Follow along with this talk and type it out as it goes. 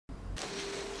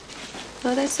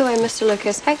Oh, that's the way, Mr.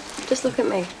 Lucas. Hey, just look at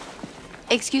me.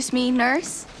 Excuse me,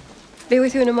 nurse? Be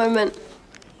with you in a moment.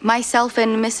 Myself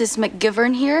and Mrs.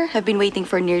 McGivern here have been waiting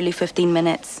for nearly 15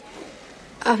 minutes.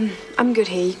 I'm good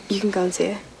here. You can go and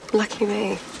see her. Lucky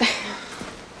me.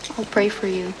 I'll pray for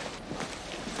you.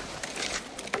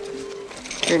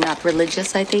 You're not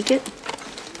religious, I take it?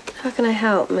 How can I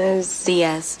help, Ms.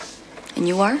 Diaz. And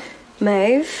you are?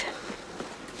 Maeve?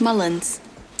 Mullins.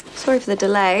 Sorry for the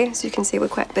delay. As you can see, we're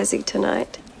quite busy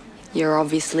tonight. You're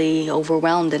obviously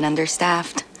overwhelmed and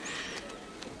understaffed.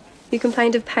 You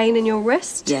complained of pain in your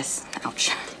wrist? Yes.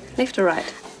 Ouch. Left or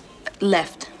right?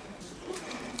 Left.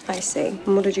 I see.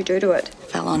 And what did you do to it?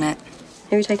 Fell on it.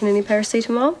 Have you taken any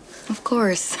paracetamol? Of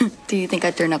course. Do you think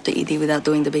I'd turn up to ED without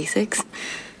doing the basics?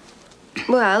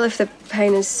 Well, if the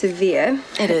pain is severe...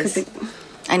 It is.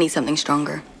 I need something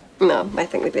stronger. No, I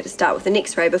think we'd better start with an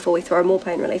X-ray before we throw more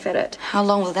pain relief at it. How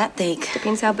long will that take?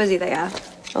 Depends how busy they are.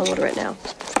 I'll order it now.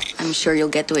 I'm sure you'll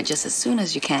get to it just as soon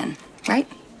as you can, right?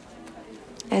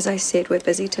 As I said, we're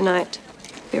busy tonight.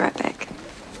 Be right back.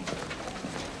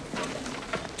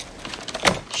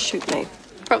 Shoot me.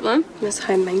 Problem? Miss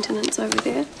Home Maintenance over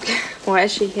there. Why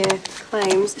is she here?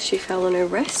 Claims she fell on her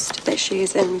wrist, that she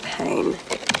is in pain.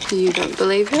 You don't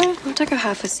believe her? It took her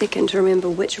half a second to remember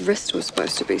which wrist was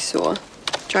supposed to be sore.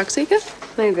 Drug seeker?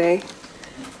 Maybe.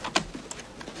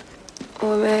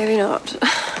 Or maybe not.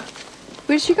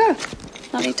 Where did she go?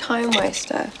 Bloody time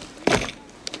waster.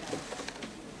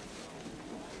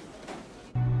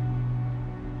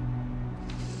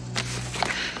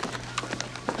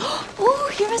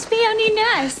 Oh, you must be our new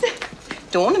nurse.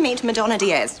 Dawn, meet Madonna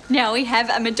Diaz. Now we have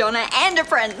a Madonna and a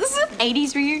Prince.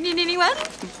 80s reunion, anyone?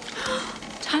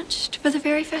 Touched for the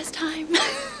very first time.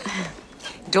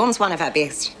 Dawn's one of our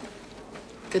best.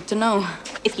 Good to know.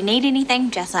 If you need anything,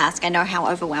 just ask. I know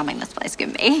how overwhelming this place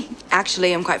can be.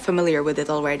 Actually, I'm quite familiar with it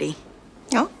already.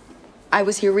 Oh? I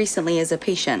was here recently as a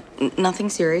patient. Nothing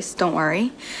serious, don't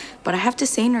worry. But I have to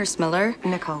say, Nurse Miller...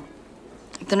 Nicole.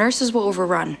 The nurses were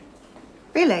overrun.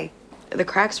 Really? The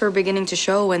cracks were beginning to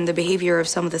show, and the behavior of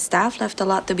some of the staff left a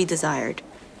lot to be desired.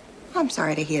 I'm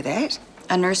sorry to hear that.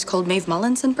 A nurse called Maeve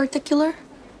Mullins in particular?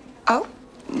 Oh?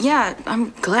 Yeah,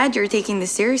 I'm glad you're taking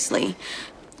this seriously.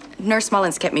 Nurse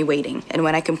Mullins kept me waiting, and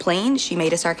when I complained, she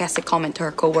made a sarcastic comment to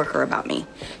her coworker about me.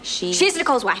 She's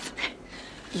Nicole's wife.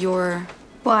 Your...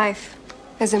 Wife.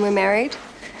 As in we're married.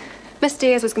 Miss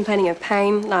Diaz was complaining of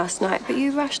pain last night, but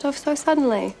you rushed off so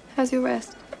suddenly. How's your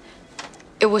wrist?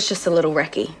 It was just a little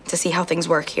recce to see how things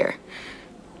work here.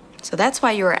 So that's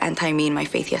why you were anti-me in my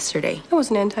faith yesterday. I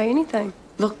wasn't anti-anything.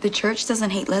 Look, the church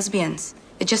doesn't hate lesbians.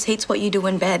 It just hates what you do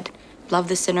in bed. Love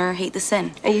the sinner, hate the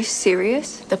sin. Are you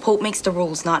serious? The Pope makes the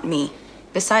rules, not me.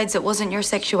 Besides, it wasn't your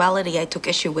sexuality I took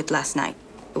issue with last night.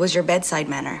 It was your bedside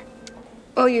manner.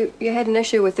 Oh, you had an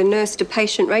issue with the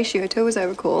nurse-to-patient ratio too, as I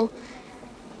recall.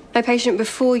 My patient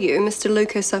before you, Mr.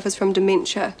 Lucas, suffers from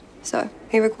dementia, so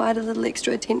he required a little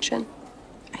extra attention.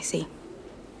 I see.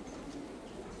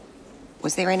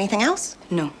 Was there anything else?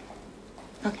 No.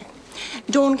 Okay.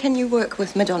 Dawn, can you work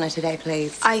with Madonna today,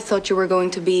 please? I thought you were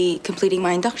going to be completing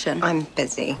my induction. I'm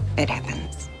busy. It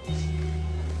happens.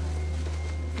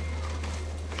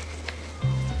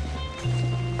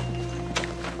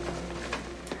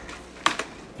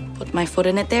 Put my foot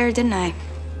in it there, didn't I?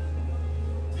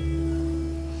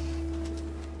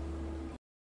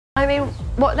 I mean,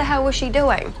 what the hell was she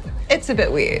doing? It's a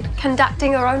bit weird.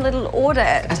 Conducting her own little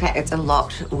audit. Okay, it's a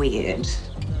lot weird.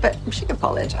 But she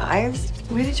apologized.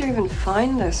 Where did you even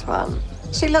find this one?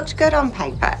 She looked good on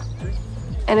paper.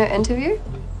 In her interview?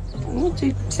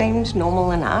 She seemed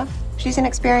normal enough. She's an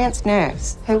experienced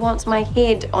nurse. Who wants my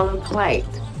head on a plate?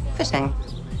 Fitting.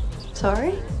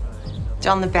 Sorry?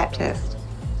 John the Baptist.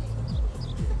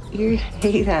 You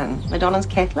heathen. Madonna's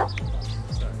Catholic?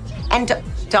 And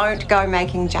don't go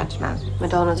making judgment.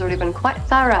 Madonna's already been quite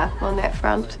thorough on that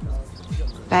front.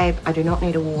 Babe, I do not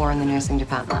need a war in the nursing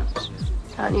department.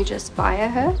 Can't you just fire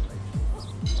her?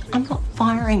 I'm not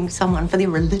firing someone for their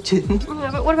religion. Yeah,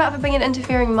 but what about for being an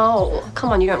interfering mole?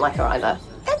 Come on, you don't like her either.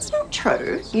 That's not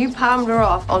true. You palmed her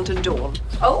off onto Dawn.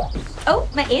 Oh,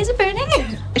 my ears are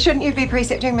burning. Shouldn't you be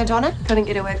precepting Madonna? Couldn't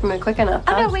get away from her quick enough,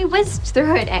 Oh, huh? no, we whizzed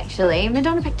through it, actually.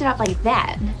 Madonna picked it up like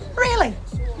that. Really?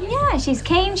 Yeah, she's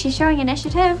keen, she's showing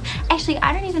initiative. Actually,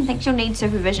 I don't even think she'll need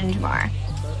supervision tomorrow.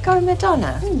 Go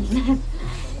Madonna.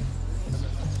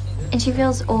 And she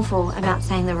feels awful about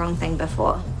saying the wrong thing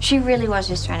before. She really was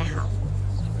just trying to help.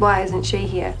 Why isn't she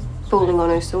here, falling on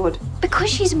her sword? Because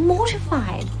she's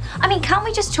mortified. I mean, can't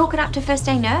we just chalk it up to first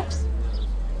day nerves?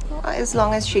 Well, as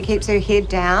long as she keeps her head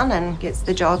down and gets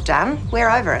the job done, we're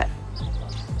over it.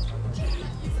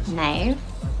 Maeve.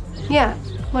 Yeah,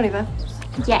 whatever.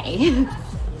 Yay.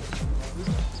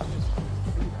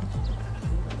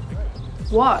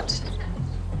 What?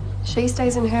 She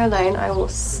stays in her lane, I will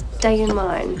stay in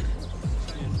mine.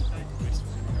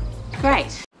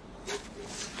 Great.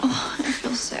 Oh, I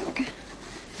feel sick.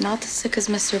 Not as sick as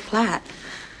Mr. Platt.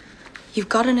 You've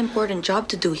got an important job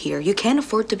to do here. You can't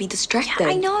afford to be distracted.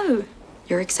 I know.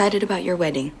 You're excited about your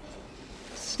wedding.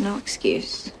 It's no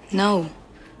excuse. No,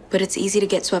 but it's easy to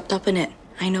get swept up in it.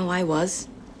 I know I was.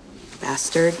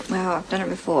 Bastard. Well, I've done it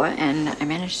before, and I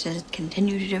managed to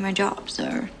continue to do my job,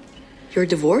 so... You're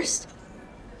divorced?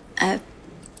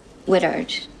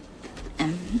 Widowed.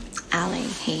 Ali,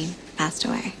 he passed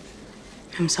away.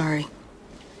 I'm sorry.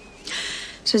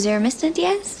 So is there a Mr.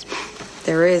 Diaz?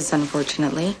 There is,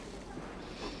 unfortunately.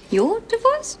 You're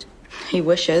divorced? He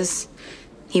wishes.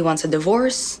 He wants a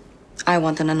divorce. I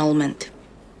want an annulment.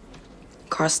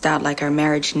 Crossed out like our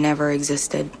marriage never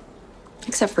existed.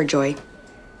 Except for Joy.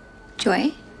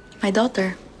 Joy? My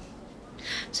daughter.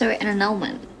 So an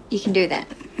annulment, you can do that?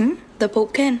 The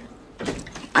Pope can.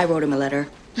 I wrote him a letter.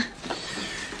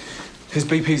 His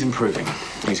BP's improving.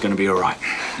 He's going to be all right.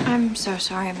 I'm so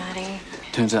sorry, Maddie.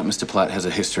 Turns out Mr. Platt has a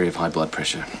history of high blood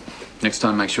pressure. Next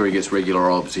time, make sure he gets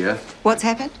regular obs, yeah? What's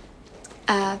happened?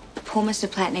 Poor Mr.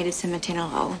 Platt needed some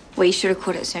atenolol. We should have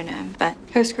caught it sooner, but...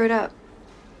 Who screwed up?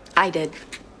 I did.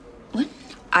 What?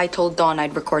 I told Dawn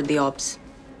I'd record the obs.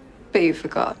 But you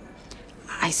forgot.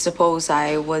 I suppose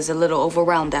I was a little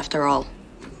overwhelmed after all.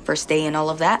 First day and all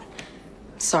of that.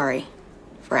 Sorry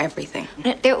for everything.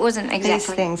 It wasn't These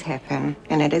exactly... things happen,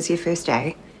 and it is your first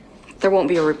day. There won't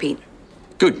be a repeat.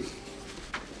 Good.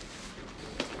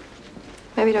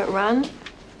 Maybe don't run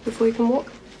before you can walk.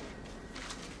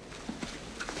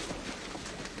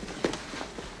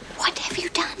 What have you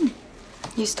done?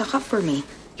 You stuck up for me.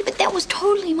 Yeah, but that was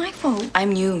totally my fault.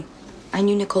 I'm new. I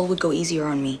knew Nicole would go easier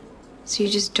on me. So you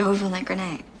just dove on that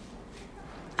grenade?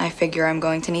 I figure I'm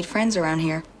going to need friends around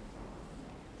here.